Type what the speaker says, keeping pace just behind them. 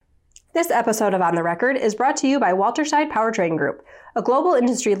This episode of On the Record is brought to you by Walterside Powertrain Group, a global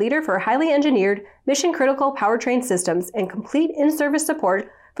industry leader for highly engineered, mission-critical powertrain systems and complete in-service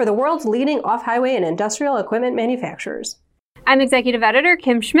support for the world's leading off-highway and industrial equipment manufacturers. I'm Executive Editor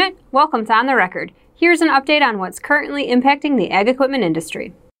Kim Schmidt. Welcome to On the Record. Here's an update on what's currently impacting the ag equipment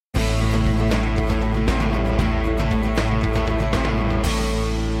industry.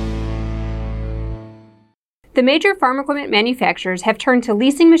 The major farm equipment manufacturers have turned to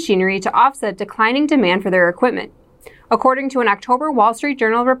leasing machinery to offset declining demand for their equipment. According to an October Wall Street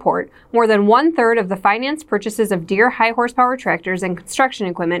Journal report, more than one-third of the financed purchases of Deere high-horsepower tractors and construction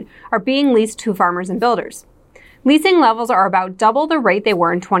equipment are being leased to farmers and builders. Leasing levels are about double the rate they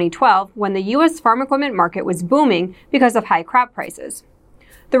were in 2012, when the U.S. farm equipment market was booming because of high crop prices.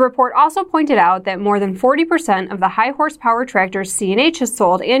 The report also pointed out that more than 40% of the high-horsepower tractors CNH has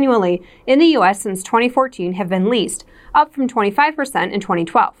sold annually in the U.S. since 2014 have been leased, up from 25% in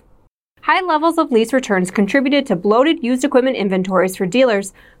 2012. High levels of lease returns contributed to bloated used equipment inventories for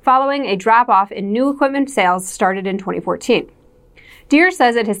dealers following a drop-off in new equipment sales started in 2014. Deere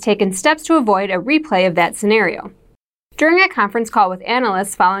says it has taken steps to avoid a replay of that scenario. During a conference call with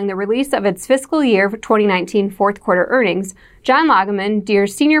analysts following the release of its fiscal year 2019 fourth quarter earnings, John Lagemann,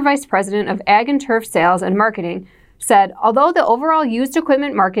 Deere's Senior Vice President of Ag and Turf Sales and Marketing, said, "Although the overall used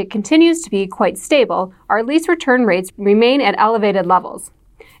equipment market continues to be quite stable, our lease return rates remain at elevated levels.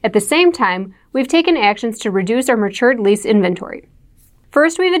 At the same time, we've taken actions to reduce our matured lease inventory.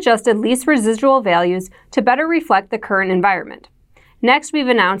 First, we've adjusted lease residual values to better reflect the current environment. Next, we've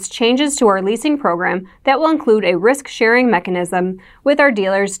announced changes to our leasing program that will include a risk-sharing mechanism with our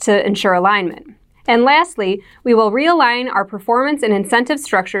dealers to ensure alignment. And lastly, we will realign our performance and incentive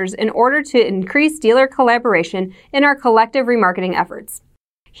structures in order to increase dealer collaboration in our collective remarketing efforts."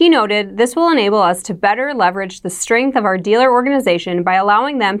 He noted this will enable us to better leverage the strength of our dealer organization by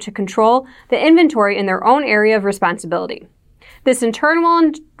allowing them to control the inventory in their own area of responsibility. This in turn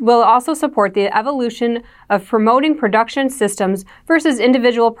will also support the evolution of promoting production systems versus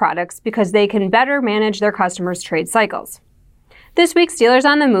individual products because they can better manage their customers' trade cycles. This week's dealers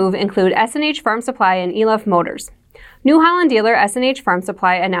on the move include S&H Farm Supply and Elif Motors. New Holland dealer S&H Farm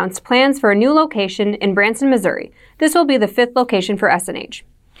Supply announced plans for a new location in Branson, Missouri. This will be the 5th location for S&H.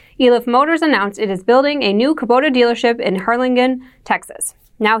 Elif Motors announced it is building a new Kubota dealership in Harlingen, Texas.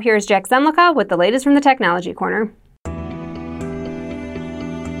 Now here's Jack Zemlicka with the latest from the Technology Corner.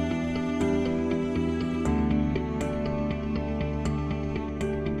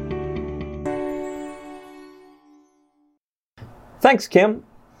 Thanks, Kim.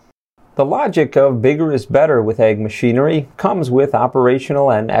 The logic of bigger is better with ag machinery comes with operational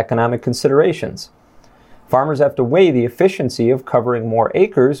and economic considerations. Farmers have to weigh the efficiency of covering more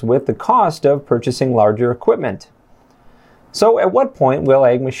acres with the cost of purchasing larger equipment. So at what point will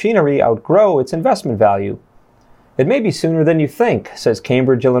ag machinery outgrow its investment value? It may be sooner than you think, says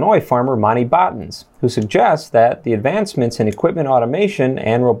Cambridge, Illinois farmer Monty Bottens, who suggests that the advancements in equipment automation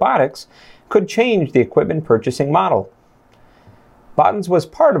and robotics could change the equipment purchasing model. Bottens was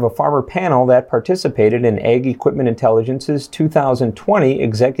part of a farmer panel that participated in Ag Equipment Intelligence's 2020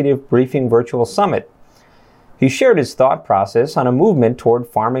 Executive Briefing Virtual Summit. He shared his thought process on a movement toward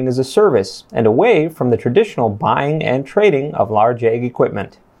farming as a service and away from the traditional buying and trading of large ag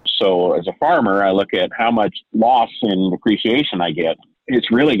equipment. So as a farmer, I look at how much loss in depreciation I get.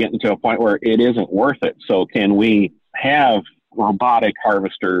 It's really getting to a point where it isn't worth it. So can we have robotic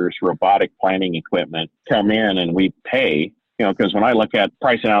harvesters, robotic planting equipment come in and we pay? Because when I look at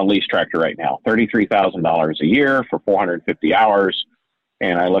pricing out a lease tractor right now, $33,000 a year for 450 hours,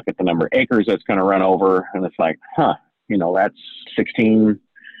 and I look at the number of acres that's going to run over, and it's like, that's $15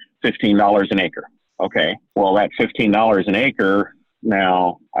 an acre. Okay, well, that $15 an acre,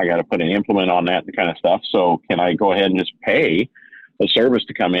 now I got to put an implement on that and kind of stuff. So can I go ahead and just pay the service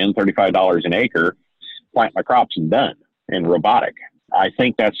to come in, $35 an acre, plant my crops and done, and robotic? I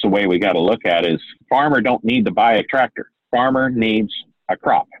think that's the way we got to look at it, is farmer don't need to buy a tractor. Farmer needs a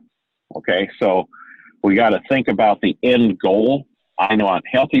crop. Okay, so we got to think about the end goal. I want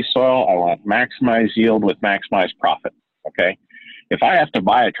healthy soil. I want maximized yield with maximized profit. Okay, if I have to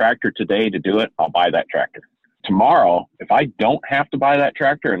buy a tractor today to do it, I'll buy that tractor. Tomorrow, if I don't have to buy that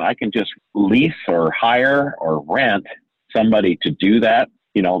tractor and I can just lease or hire or rent somebody to do that,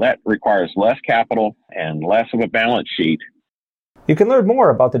 that requires less capital and less of a balance sheet. You can learn more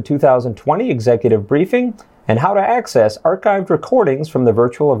about the 2020 Executive Briefing and how to access archived recordings from the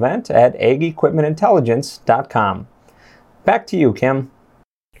virtual event at agequipmentintelligence.com. Back to you, Kim.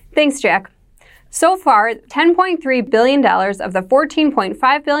 Thanks, Jack. So far, $10.3 billion of the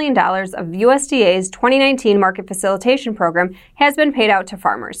 $14.5 billion of USDA's 2019 Market Facilitation Program has been paid out to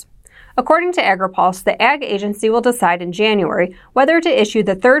farmers. According to AgriPulse, the Ag Agency will decide in January whether to issue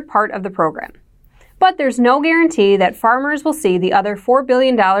the third part of the program. But there's no guarantee that farmers will see the other $4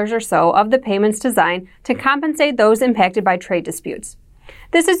 billion or so of the payments designed to compensate those impacted by trade disputes.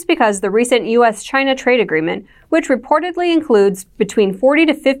 This is because the recent U.S.-China trade agreement, which reportedly includes between $40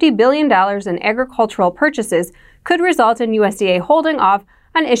 to $50 billion in agricultural purchases, could result in USDA holding off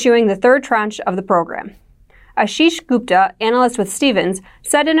on issuing the third tranche of the program. Ashish Gupta, analyst with Stephens,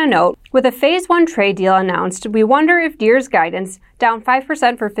 said in a note, "With a Phase 1 trade deal announced, we wonder if Deere's guidance, down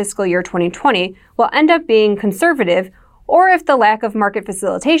 5% for fiscal year 2020, will end up being conservative, or if the lack of market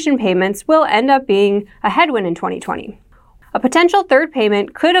facilitation payments will end up being a headwind in 2020. A potential third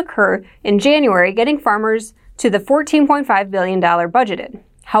payment could occur in January, getting farmers to the $14.5 billion budgeted.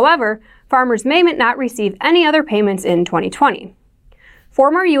 However, farmers may not receive any other payments in 2020.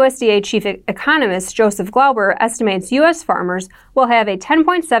 Former USDA chief economist Joseph Glauber estimates U.S. farmers will have a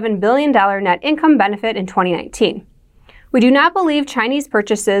 $10.7 billion net income benefit in 2019. We do not believe Chinese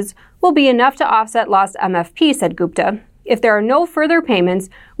purchases will be enough to offset lost MFP, said Gupta. If there are no further payments,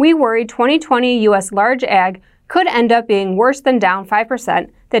 we worry 2020 U.S. large ag could end up being worse than down 5%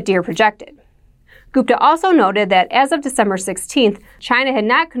 that Deere projected. Gupta also noted that as of December 16th, China had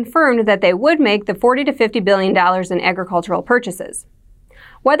not confirmed that they would make the $40 to $50 billion in agricultural purchases.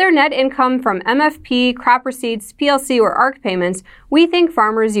 Whether net income from MFP, crop receipts, PLC, or ARC payments, we think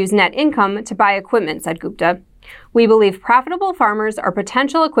farmers use net income to buy equipment, said Gupta. We believe profitable farmers are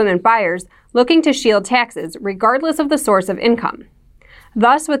potential equipment buyers looking to shield taxes, regardless of the source of income.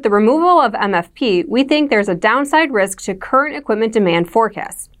 Thus, with the removal of MFP, we think there's a downside risk to current equipment demand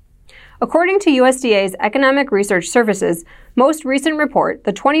forecasts. According to USDA's Economic Research Services most recent report,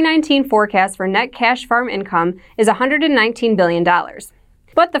 the 2019 forecast for net cash farm income is $119 billion.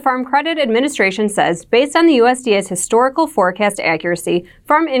 But the Farm Credit Administration says, based on the USDA's historical forecast accuracy,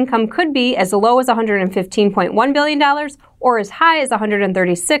 farm income could be as low as $115.1 billion or as high as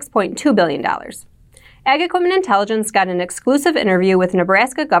 $136.2 billion. Ag Equipment Intelligence got an exclusive interview with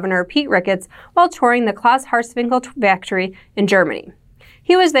Nebraska Governor Pete Ricketts while touring the Klaus Harzwinkel factory in Germany.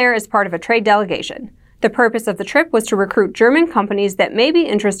 He was there as part of a trade delegation. The purpose of the trip was to recruit German companies that may be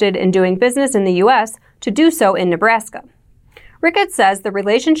interested in doing business in the U.S. to do so in Nebraska. Ricketts says the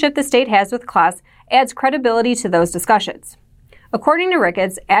relationship the state has with Klaus adds credibility to those discussions. According to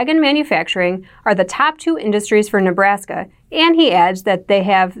Ricketts, ag and manufacturing are the top two industries for Nebraska, and he adds that they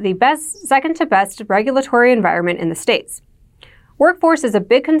have the second-to-best regulatory environment in the states. Workforce is a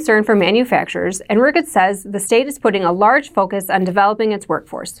big concern for manufacturers, and Ricketts says the state is putting a large focus on developing its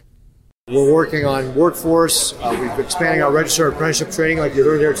workforce. We're working on workforce. We've been expanding our registered apprenticeship training like you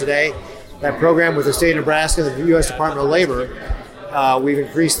heard here today. That program with the state of Nebraska, the U.S. Department of Labor, we've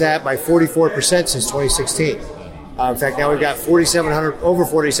increased that by 44% since 2016. In fact, now we've got over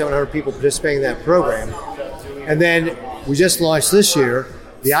 4,700 people participating in that program. And then we just launched this year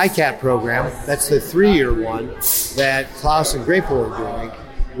the ICAP program. That's the 3-year one that Klaus and Grapel are doing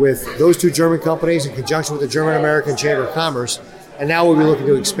with those two German companies in conjunction with the German-American Chamber of Commerce. And now we'll be looking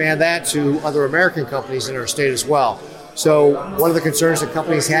to expand that to other American companies in our state as well. So one of the concerns that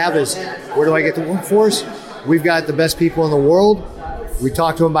companies have is, where do I get the workforce? We've got the best people in the world. We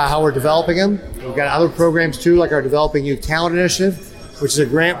talk to them about how we're developing them. We've got other programs too, like our Developing Youth Talent Initiative, which is a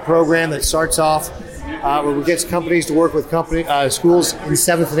grant program that starts off where we get companies to work with schools in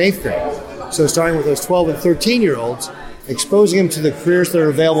 7th and 8th grade. So starting with those 12 and 13-year-olds, exposing them to the careers that are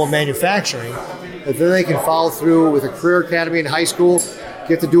available in manufacturing, that then they can follow through with a career academy in high school,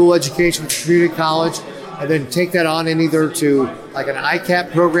 get the dual education with community college, and then take that on in either to like an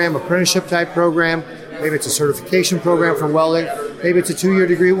ICAP program, apprenticeship type program, maybe it's a certification program for welding, maybe it's a 2-year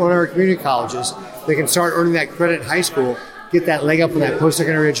degree at one of our community colleges. They can start earning that credit in high school, get that leg up in that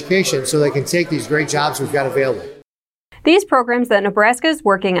post-secondary education so they can take these great jobs we've got available. These programs that Nebraska is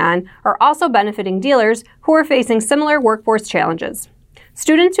working on are also benefiting dealers who are facing similar workforce challenges.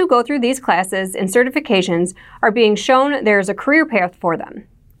 Students who go through these classes and certifications are being shown there is a career path for them.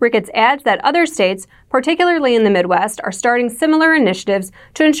 Ricketts adds that other states, particularly in the Midwest, are starting similar initiatives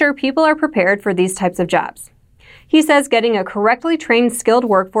to ensure people are prepared for these types of jobs. He says getting a correctly trained, skilled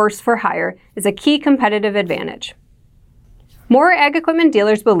workforce for hire is a key competitive advantage. More ag equipment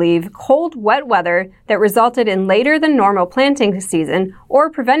dealers believe cold, wet weather that resulted in later than normal planting season or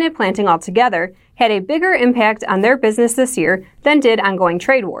prevented planting altogether had a bigger impact on their business this year than did ongoing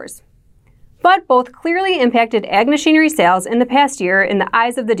trade wars. But both clearly impacted ag machinery sales in the past year in the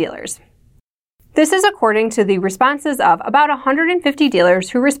eyes of the dealers. This is according to the responses of about 150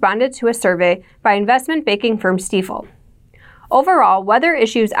 dealers who responded to a survey by investment banking firm Stifel. Overall, weather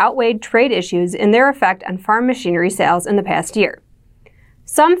issues outweighed trade issues in their effect on farm machinery sales in the past year.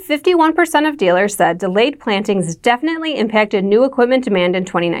 Some 51% of dealers said delayed plantings definitely impacted new equipment demand in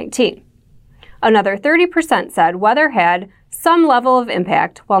 2019. Another 30% said weather had some level of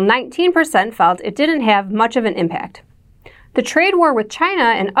impact, while 19% felt it didn't have much of an impact. The trade war with China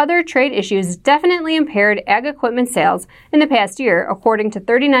and other trade issues definitely impaired ag equipment sales in the past year, according to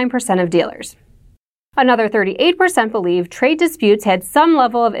 39% of dealers. Another 38% believed trade disputes had some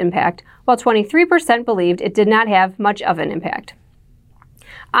level of impact, while 23% believed it did not have much of an impact.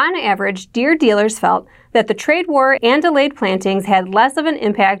 On average, Deere dealers felt that the trade war and delayed plantings had less of an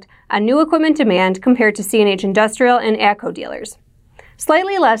impact on new equipment demand compared to CNH Industrial and AGCO dealers.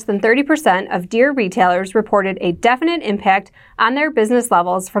 Slightly less than 30% of Deere retailers reported a definite impact on their business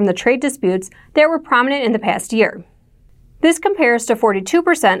levels from the trade disputes that were prominent in the past year. This compares to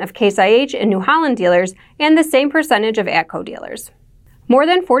 42% of Case IH and New Holland dealers and the same percentage of AGCO dealers. More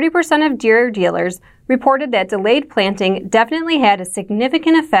than 40% of Deere dealers reported that delayed planting definitely had a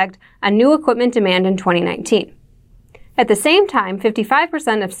significant effect on new equipment demand in 2019. At the same time,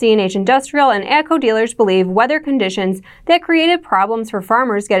 55% of CNH Industrial and AGCO dealers believe weather conditions that created problems for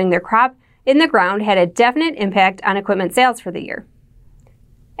farmers getting their crop in the ground had a definite impact on equipment sales for the year.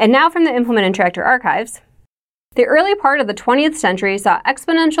 And now from the Implement and Tractor Archives. The early part of the 20th century saw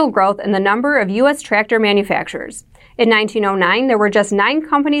exponential growth in the number of U.S. tractor manufacturers. In 1909, there were just 9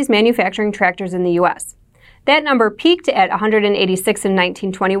 companies manufacturing tractors in the U.S. That number peaked at 186 in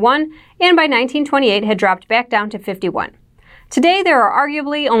 1921, and by 1928 had dropped back down to 51. Today, there are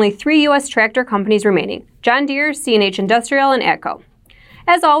arguably only 3 U.S. tractor companies remaining: John Deere, CNH Industrial, and AGCO.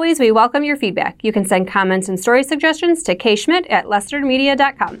 As always, we welcome your feedback. You can send comments and story suggestions to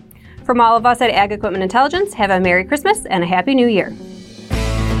kschmidt@lestermedia.com. From all of us at Ag Equipment Intelligence, have a Merry Christmas and a Happy New Year.